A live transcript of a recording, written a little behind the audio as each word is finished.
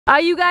Are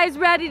you guys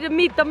ready to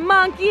meet the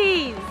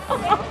monkeys?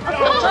 Oh,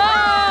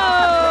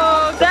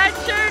 that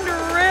turned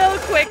real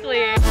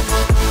quickly.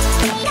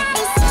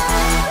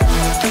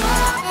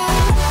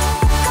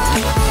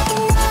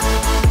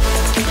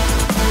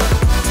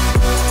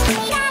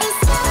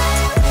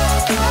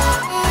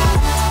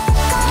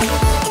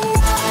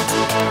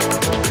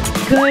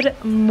 Good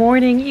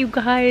morning, you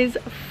guys,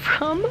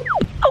 from Bali.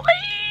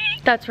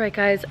 That's right,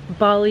 guys,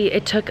 Bali.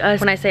 It took us,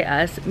 when I say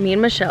us, me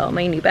and Michelle,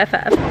 my new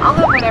BFF. I'll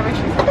have whatever she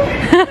says.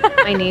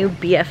 My new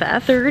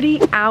BFF.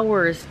 30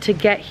 hours to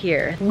get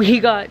here.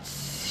 We got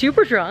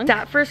super drunk.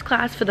 Sat first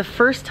class for the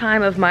first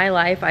time of my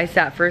life. I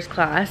sat first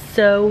class,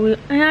 so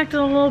I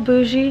acted a little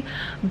bougie,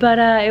 but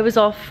it was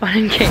all fun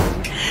and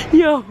games.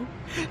 Yo.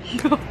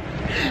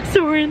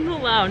 So we're in the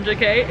lounge,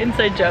 okay?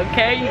 Inside joke,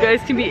 okay? You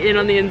guys can be in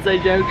on the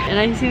inside joke. And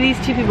I see these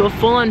two people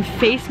full on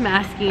face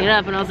masking it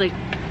up, and I was like,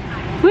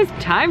 who has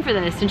time for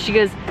this? And she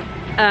goes,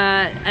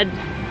 I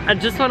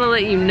just want to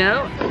let you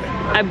know,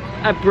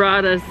 I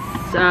brought us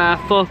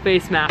full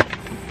face masks.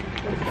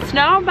 So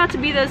now I'm about to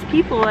be those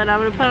people, and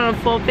I'm gonna put on a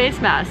full face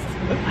mask.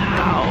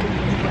 Wow,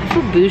 I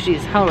feel bougie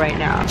as hell right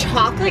now.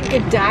 Chocolate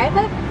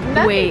Godiva?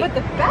 Nothing but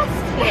the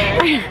best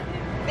here.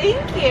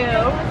 Thank you.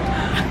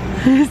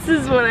 This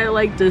is what I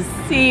like to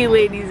see,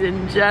 ladies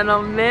and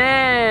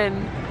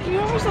gentlemen. You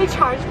know how much they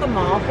charge the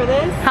mall for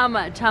this? How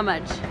much? How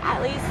much?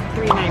 At least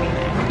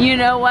 $3.99. You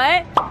know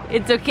what?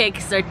 It's okay,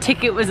 because our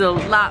ticket was a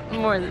lot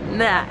more than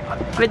that,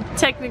 but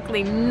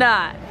technically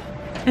not.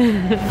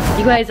 You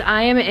guys,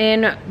 I am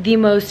in the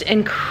most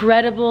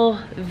incredible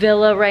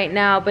villa right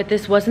now, but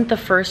this wasn't the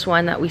first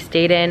one that we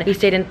stayed in. We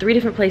stayed in 3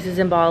 different places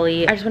in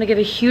Bali. I just want to give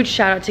a huge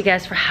shout out to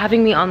guests for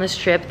having me on this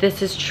trip.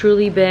 This has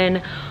truly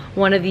been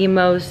one of the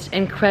most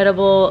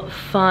incredible,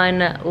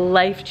 fun,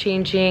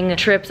 life-changing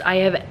trips I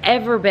have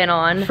ever been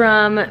on.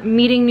 From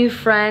meeting new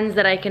friends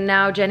that I can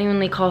now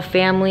genuinely call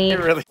family.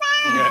 Really?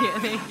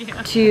 Thank you.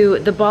 To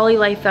the Bali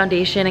Life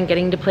Foundation and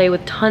getting to play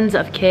with tons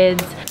of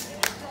kids.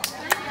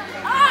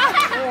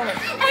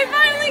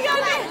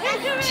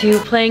 To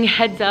playing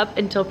heads up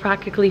until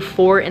practically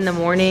 4 in the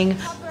morning.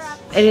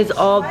 It has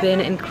all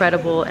been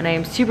incredible, and I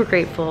am super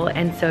grateful.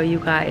 And so you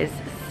guys,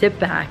 sit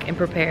back and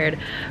prepared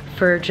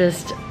for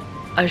just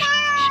a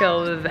show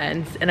of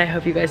events, and I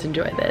hope you guys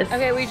enjoy this.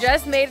 Okay, we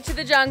just made it to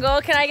the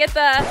jungle. Can I get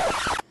the...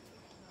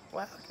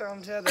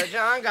 Welcome to the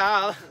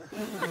jungle.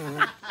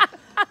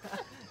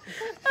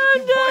 I'm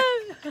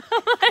done.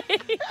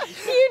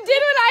 You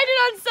did what I did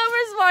on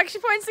Summer's Walk. She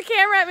points the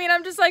camera at me, and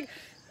I'm just like,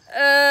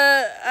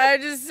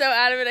 I'm just so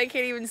out of it I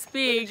can't even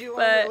speak.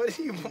 But if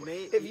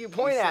you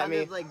point at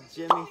me, like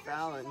Jimmy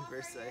Fallon for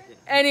a second.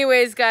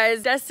 Anyways,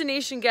 guys,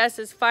 destination guest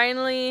is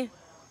finally.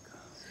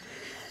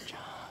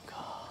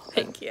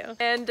 Thank you.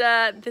 And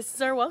this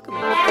is our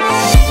welcoming.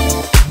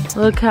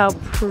 Look how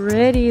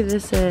pretty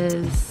this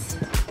is.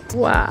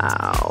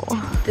 Wow.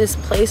 This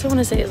place, I want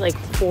to say, is like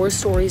 4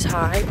 stories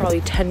high,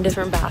 probably 10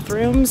 different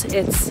bathrooms.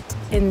 It's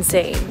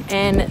insane.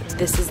 And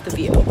this is the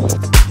view.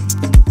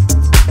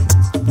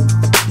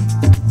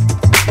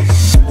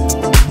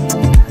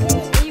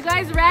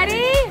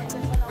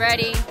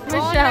 Ready.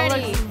 Michelle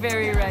looks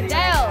very ready right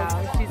now.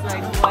 She's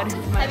like, what is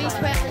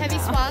my Heavy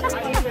swag?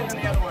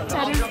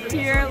 That is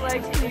pure,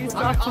 like, please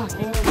stop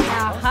talking.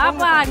 Now, hop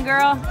on,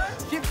 girl.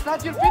 Keep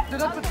start your feet, do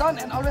not put down,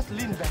 and always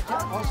lean back.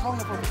 Yeah? All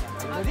stronger for me.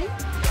 Ready?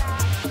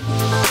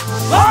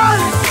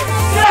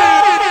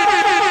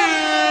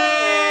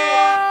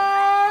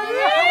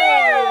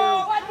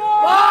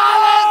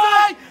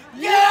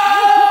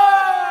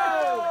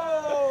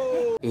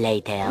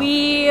 Later.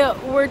 We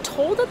were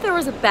told that there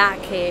was a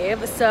bat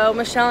cave, so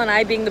Michelle and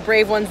I, being the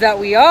brave ones that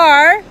we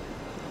are,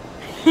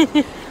 I'm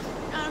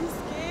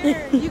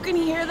scared. You can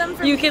hear them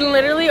from you can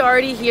literally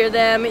already hear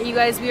them. You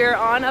guys, we are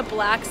on a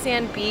black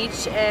sand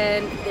beach,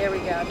 and there we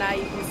go. Now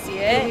you can see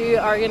it. We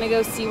are gonna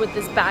go see what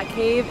this bat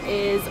cave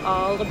is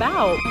all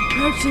about.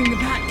 Approaching the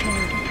bat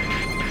cave.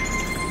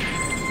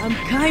 I'm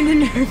kind of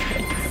nervous.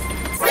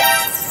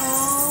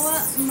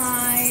 Oh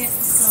my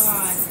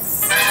god.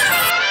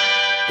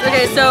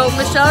 Okay, so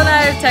Michelle and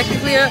I are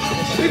technically,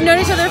 we've known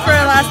each other for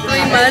the last 3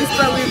 months,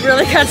 but we've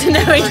really got to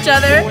know each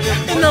other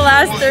in the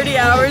last 30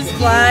 hours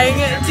flying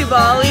to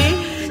Bali.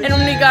 And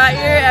when we got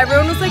here,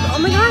 everyone was like, oh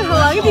my god, how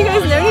long have you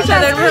guys known each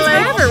other? And we're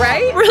like, forever,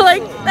 right? We're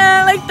like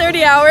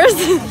 30 hours.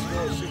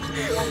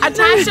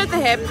 attached at the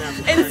hip,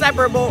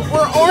 inseparable.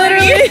 We're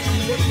already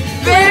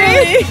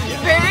very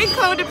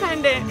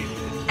codependent.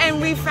 And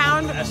we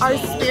found our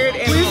spirit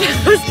animals. We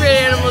found our spirit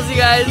animals, you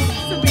guys. Here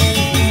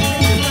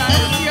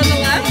on the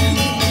left,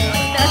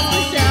 that's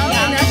Michelle,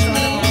 and that's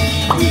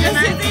Autumn.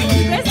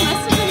 You guys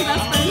must have been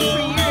best friends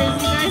for years.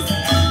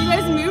 You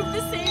guys move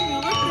the same, you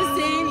look the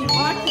same, you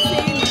walk the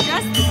same, you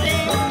dress the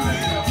same.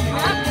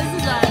 Yep, this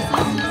is us.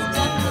 This is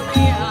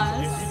definitely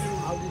us.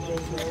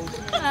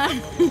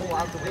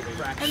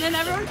 And then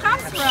everyone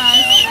claps for us.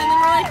 And then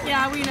we're like,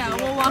 yeah, we know.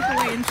 We'll walk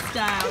away in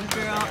style,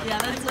 girl. Yeah,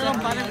 that's little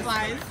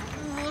butterflies.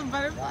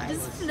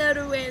 Just float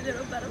away,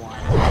 little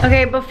butterflies.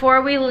 Okay,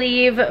 before we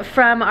leave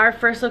from our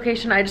first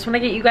location, I just want to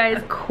get you guys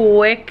a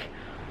quick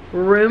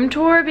room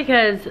tour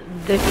because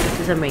this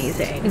is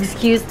amazing.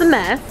 Excuse the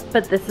mess,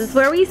 but this is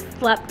where we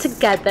slept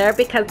together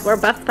because we're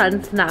best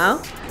friends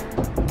now.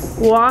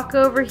 Walk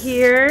over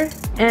here,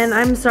 and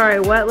I'm sorry,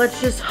 what?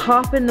 Let's just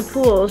hop in the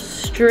pool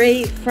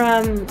straight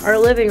from our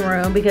living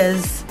room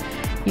because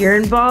you're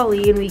in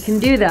Bali and we can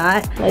do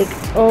that. Like,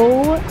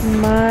 oh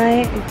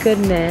my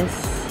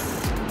goodness.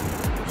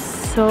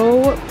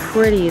 So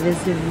pretty, this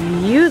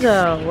view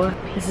though.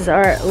 This is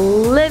our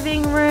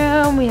living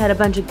room. We had a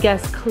bunch of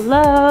guest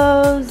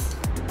clothes.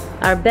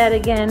 Our bed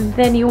again.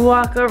 Then you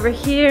walk over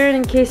here, and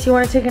in case you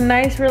want to take a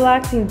nice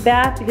relaxing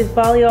bath because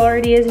Bali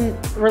already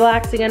isn't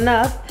relaxing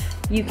enough,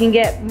 you can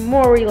get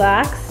more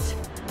relaxed.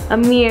 A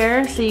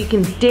mirror so you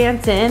can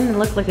dance in and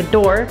look like a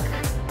dork.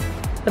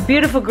 A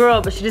beautiful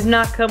girl, but she does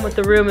not come with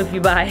the room if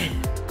you buy it.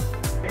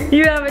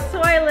 You have a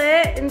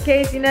toilet in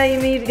case you know you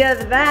need to go to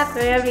the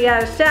bathroom. You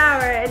got a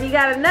shower, and you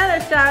got another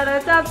shower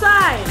that's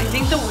outside. I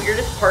think the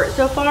weirdest part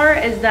so far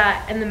is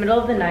that in the middle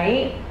of the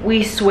night,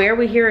 we swear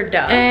we hear a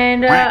duck.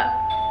 And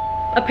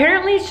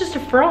apparently it's just a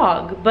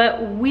frog,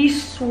 but we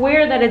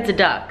swear that it's a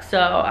duck,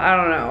 so I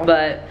don't know.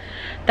 But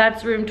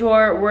that's room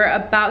tour. We're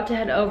about to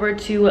head over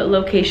to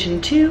location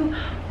 2,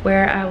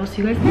 where I will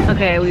see you guys.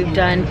 Okay, we've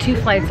done 2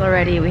 flights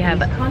already. We have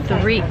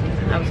 3,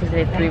 I was gonna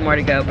say 3 more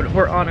to go, but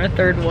we're on our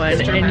 3rd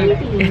one,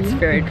 and it's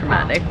very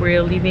dramatic.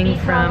 We're leaving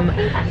from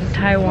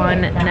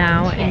Taiwan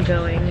now and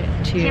going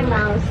to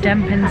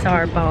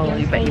Denpasar,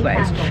 Bali, but you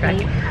guys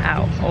check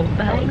out all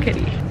the Hello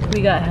Kitty.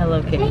 We got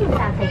Hello Kitty.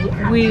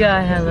 We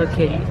got Hello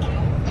Kitty.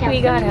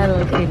 We got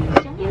Hello Kitty.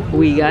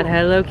 We got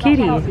Hello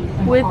Kitty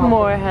with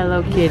more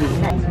Hello Kitty.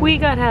 We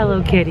got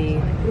Hello Kitty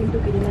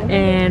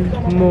and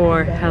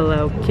more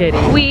Hello Kitty.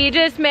 We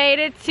just made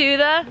it to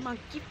the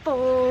monkey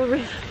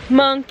forest.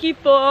 Monkey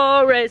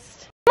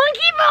forest.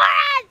 Monkey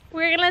forest!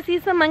 We're gonna see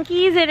some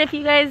monkeys, and if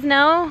you guys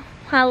know,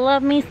 I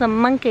love me some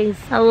monkeys.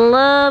 I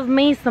love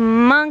me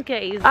some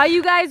monkeys. Are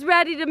you guys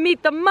ready to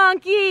meet the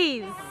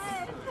monkeys?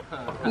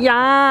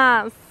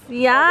 Yes,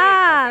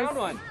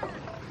 yes.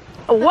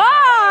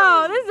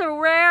 Whoa, this is a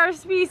rare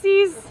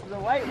species. The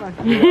white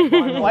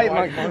monkey. White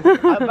monkey.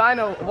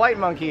 Albino white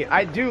monkey.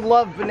 I do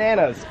love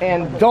bananas,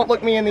 and don't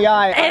look me in the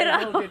eye.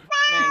 I will get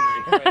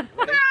angry.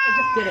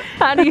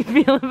 How do you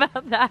feel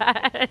about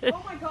that?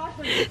 Oh my gosh,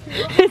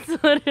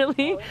 it's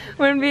literally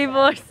when people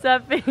are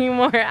stuffing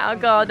more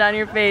alcohol down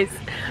your face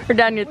or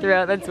down your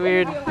throat. That's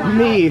weird.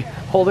 Me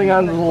holding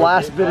on to the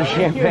last bit of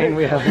champagne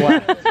we have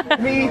left.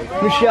 Me,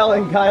 Michelle,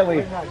 and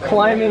Kylie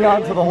climbing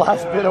onto the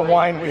last bit of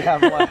wine we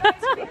have left.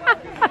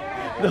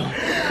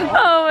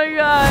 Oh my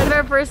god.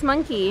 Our first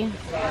monkey.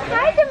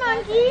 Hi, the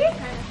monkey.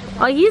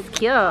 Oh, he's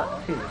cute.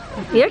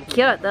 You're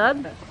cute,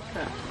 dude.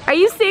 Are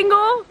you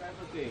single?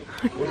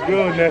 What's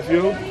good,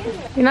 nephew?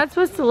 You're not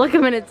supposed to look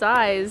him in its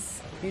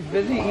eyes. He's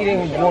busy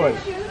eating wood.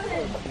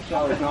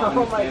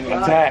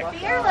 Attack.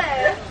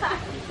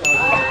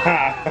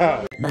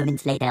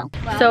 Moments later.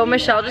 So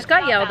Michelle just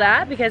got yelled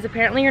at because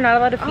apparently you're not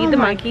allowed to feed the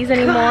monkeys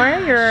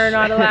anymore. You're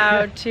not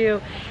allowed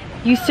to.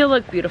 You still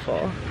look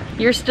beautiful.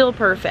 You're still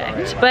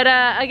perfect. But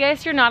I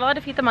guess you're not allowed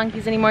to feed the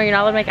monkeys anymore. You're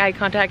not allowed to make eye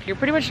contact. You're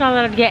pretty much not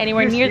allowed to get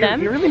anywhere near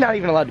them. You're really not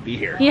even allowed to be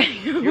here. Yeah,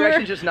 you're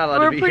actually just not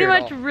allowed to be here. We're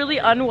pretty much really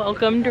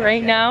unwelcomed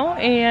right now.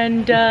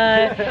 And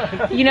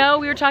you know,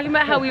 we were talking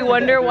about how we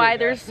wonder why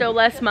there's so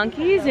less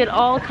monkeys. It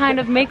all kind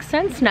of makes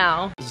sense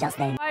now.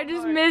 I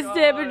just missed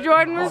it, but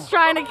Jordan was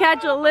trying to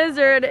catch a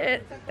lizard.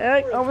 It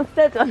almost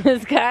stepped on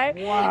this guy.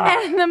 Wow.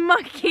 And the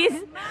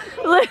monkeys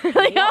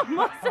literally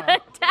almost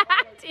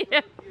attacked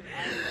him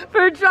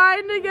for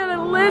trying to get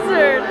a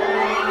lizard.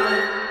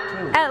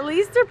 At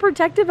least they're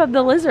protective of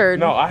the lizard.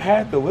 No, I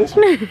had the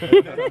lizard.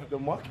 The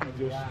monkey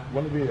just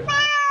wanted to be there.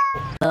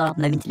 4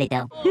 moments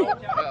later.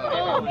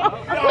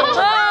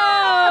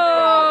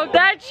 Oh,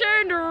 that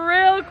turned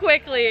real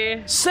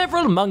quickly.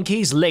 Several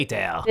monkeys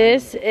later.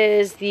 This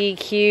is the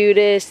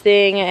cutest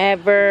thing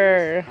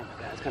ever.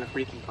 It's kind of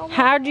freaky.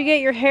 How'd you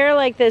get your hair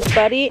like this,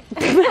 buddy?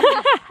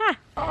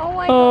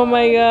 Oh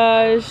my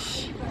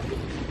gosh.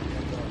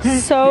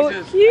 So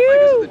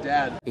cute.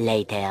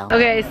 Later.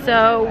 Okay,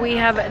 so we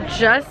have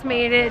just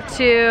made it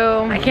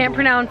to, I can't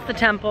pronounce the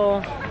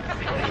temple,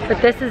 but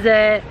this is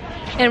it.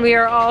 And we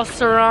are all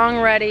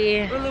sarong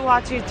ready.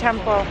 Uluwatu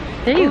Temple.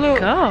 There you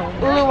go.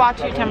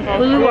 Uluwatu Temple.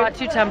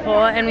 Uluwatu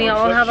Temple, and we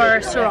all have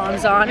our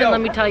sarongs on. And let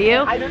me tell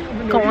you,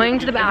 going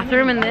to the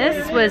bathroom in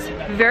this was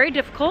very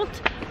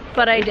difficult,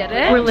 but I did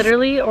it. We're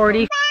literally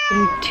already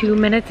 2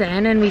 minutes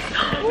in, and we.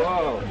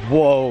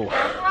 Whoa.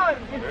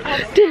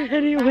 Did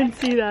anyone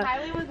see that?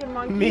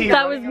 Me.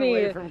 That was me.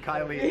 Away from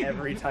Kylie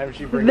every time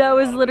she brings. That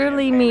was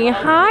literally me.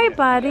 Hi,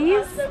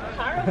 buddies.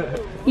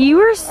 You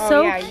are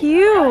so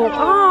cute.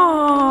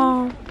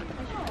 Oh,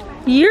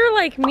 you're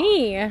like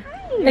me.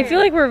 I feel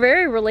like we're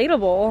very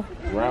relatable.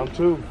 Round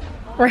 2.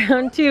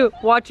 Round 2.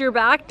 Watch your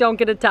back. Don't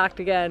get attacked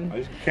again. I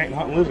just can't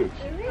hunt lizards.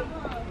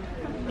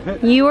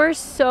 You are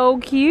so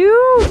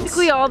cute.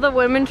 Basically, all the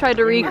women tried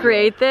to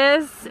recreate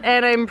this,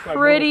 and I'm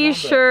pretty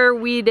sure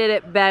we did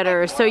it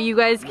better. So you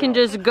guys can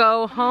just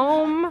go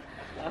home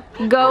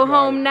Go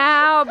home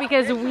now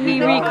because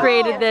we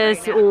recreated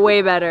this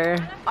way better.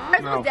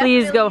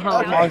 Please go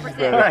home.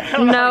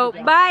 No,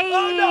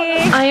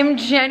 bye. I am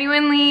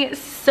genuinely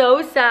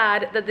so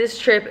sad that this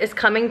trip is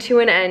coming to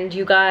an end,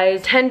 you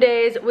guys. 10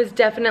 days was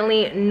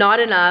definitely not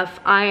enough.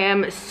 I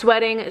am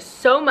sweating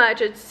so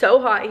much. It's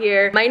so hot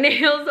here. My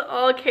nails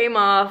all came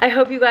off. I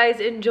hope you guys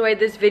enjoyed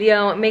this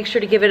video. Make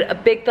sure to give it a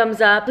big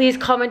thumbs up. Please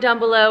comment down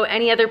below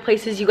any other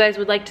places you guys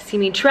would like to see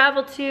me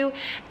travel to.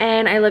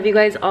 And I love you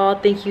guys all.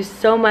 Thank you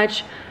so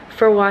much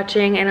for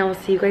watching, and I will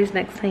see you guys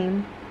next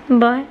time.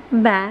 Bye.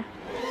 Bye.